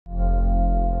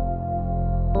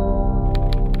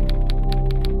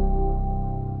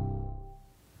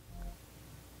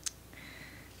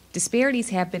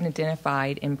Disparities have been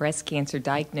identified in breast cancer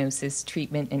diagnosis,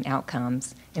 treatment, and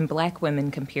outcomes in Black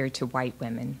women compared to white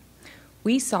women.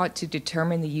 We sought to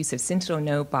determine the use of sentinel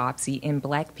node biopsy in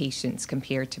Black patients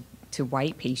compared to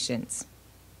white patients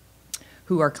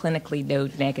who are clinically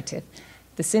node negative.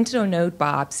 The sentinel node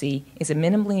biopsy is a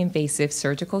minimally invasive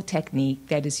surgical technique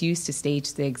that is used to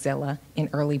stage the axilla in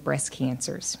early breast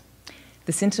cancers.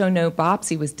 The sentinel node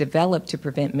biopsy was developed to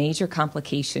prevent major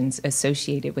complications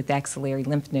associated with axillary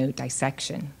lymph node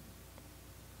dissection.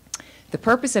 The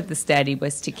purpose of the study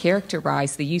was to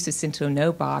characterize the use of sentinel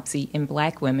node biopsy in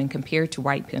Black women compared to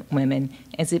white women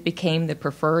as it became the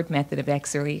preferred method of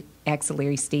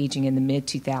axillary staging in the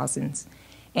mid-2000s,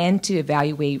 and to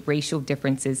evaluate racial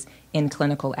differences in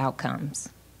clinical outcomes.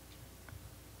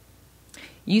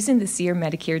 Using the SEER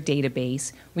Medicare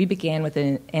database, we began with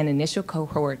an initial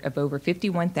cohort of over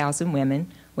 51,000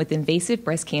 women with invasive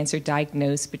breast cancer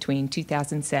diagnosed between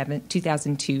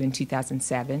 2002 and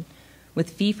 2007,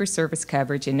 with fee-for-service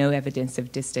coverage and no evidence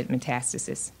of distant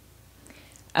metastasis.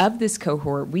 Of this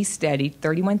cohort, we studied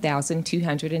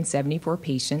 31,274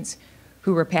 patients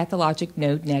who were pathologic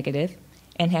node negative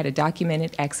and had a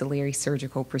documented axillary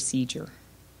surgical procedure.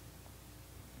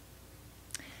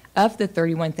 Of the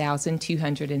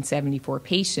 31,274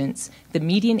 patients, the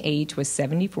median age was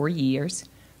 74 years,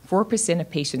 4% of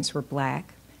patients were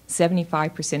Black,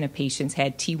 75% of patients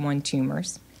had T1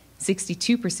 tumors,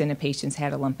 62% of patients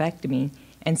had a lumpectomy,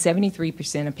 and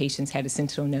 73% of patients had a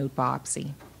sentinel node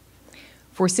biopsy.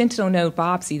 For sentinel node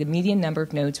biopsy, the median number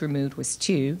of nodes removed was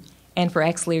 2, and for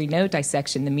axillary node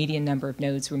dissection, the median number of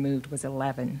nodes removed was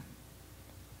 11.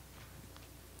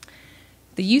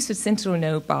 The use of sentinel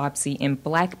node biopsy in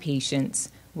Black patients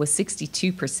was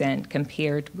 62%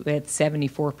 compared with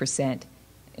 74%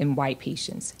 in white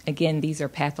patients. Again, these are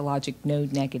pathologic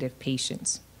node negative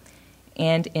patients.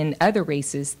 And in other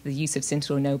races, the use of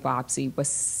sentinel node biopsy was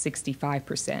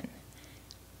 65%.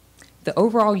 The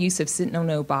overall use of sentinel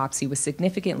node biopsy was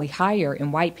significantly higher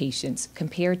in white patients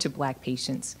compared to Black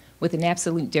patients, with an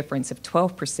absolute difference of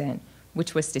 12%,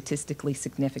 which was statistically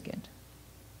significant.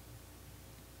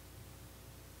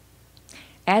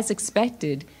 As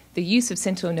expected, the use of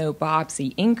sentinel node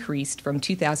biopsy increased from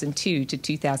 2002 to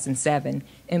 2007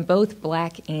 in both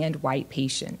Black and white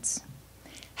patients.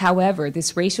 However,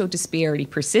 this racial disparity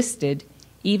persisted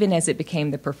even as it became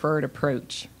the preferred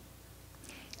approach.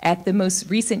 At the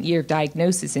most recent year of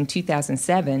diagnosis in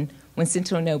 2007, when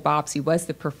sentinel node biopsy was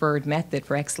the preferred method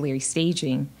for axillary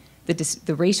staging,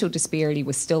 the racial disparity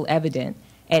was still evident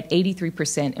at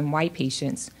 83% in white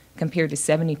patients compared to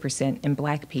 70% in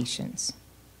Black patients.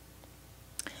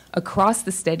 Across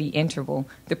the study interval,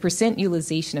 the percent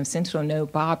utilization of sentinel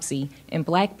node biopsy in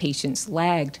Black patients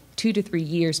lagged 2 to 3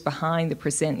 years behind the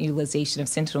percent utilization of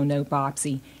sentinel node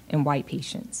biopsy in white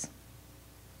patients.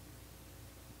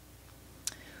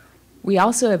 We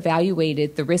also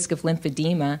evaluated the risk of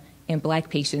lymphedema in Black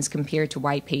patients compared to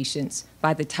white patients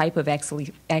by the type of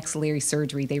axillary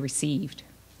surgery they received.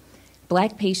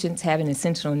 Black patients having a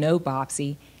sentinel node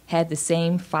biopsy had the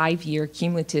same 5-year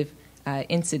cumulative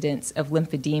incidence of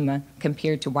lymphedema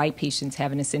compared to white patients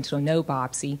having a sentinel node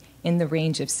biopsy in the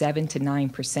range of 7 to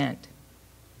 9%.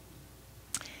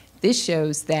 This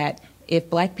shows that if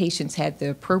Black patients had the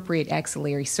appropriate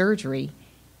axillary surgery,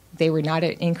 they were not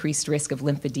at increased risk of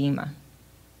lymphedema.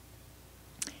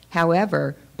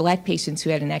 However, Black patients who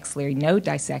had an axillary node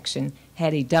dissection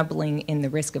had a doubling in the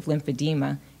risk of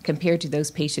lymphedema compared to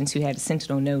those patients who had a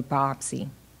sentinel node biopsy.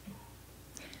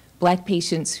 Black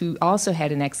patients who also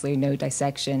had an axillary node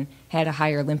dissection had a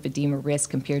higher lymphedema risk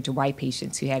compared to white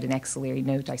patients who had an axillary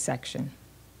node dissection.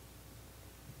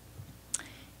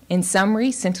 In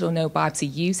summary, sentinel node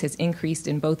biopsy use has increased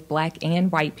in both Black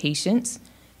and white patients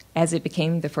as it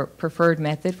became the preferred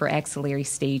method for axillary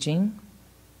staging.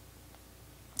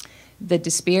 The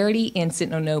disparity in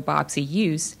sentinel node biopsy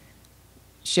use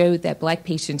showed that Black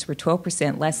patients were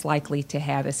 12% less likely to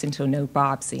have a sentinel node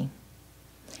biopsy.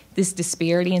 This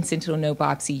disparity in sentinel node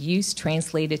biopsy use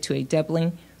translated to a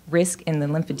doubling risk in the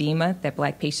lymphedema that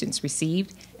Black patients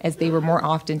received, as they were more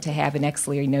often to have an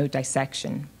axillary node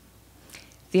dissection.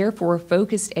 Therefore,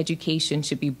 focused education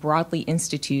should be broadly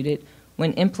instituted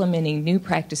when implementing new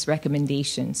practice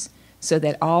recommendations so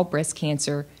that all breast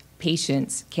cancer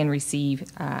patients can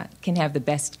have the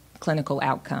best clinical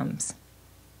outcomes.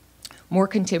 More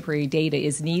contemporary data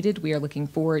is needed. We are looking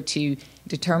forward to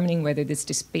determining whether this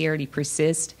disparity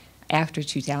persists after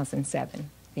 2007.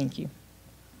 Thank you.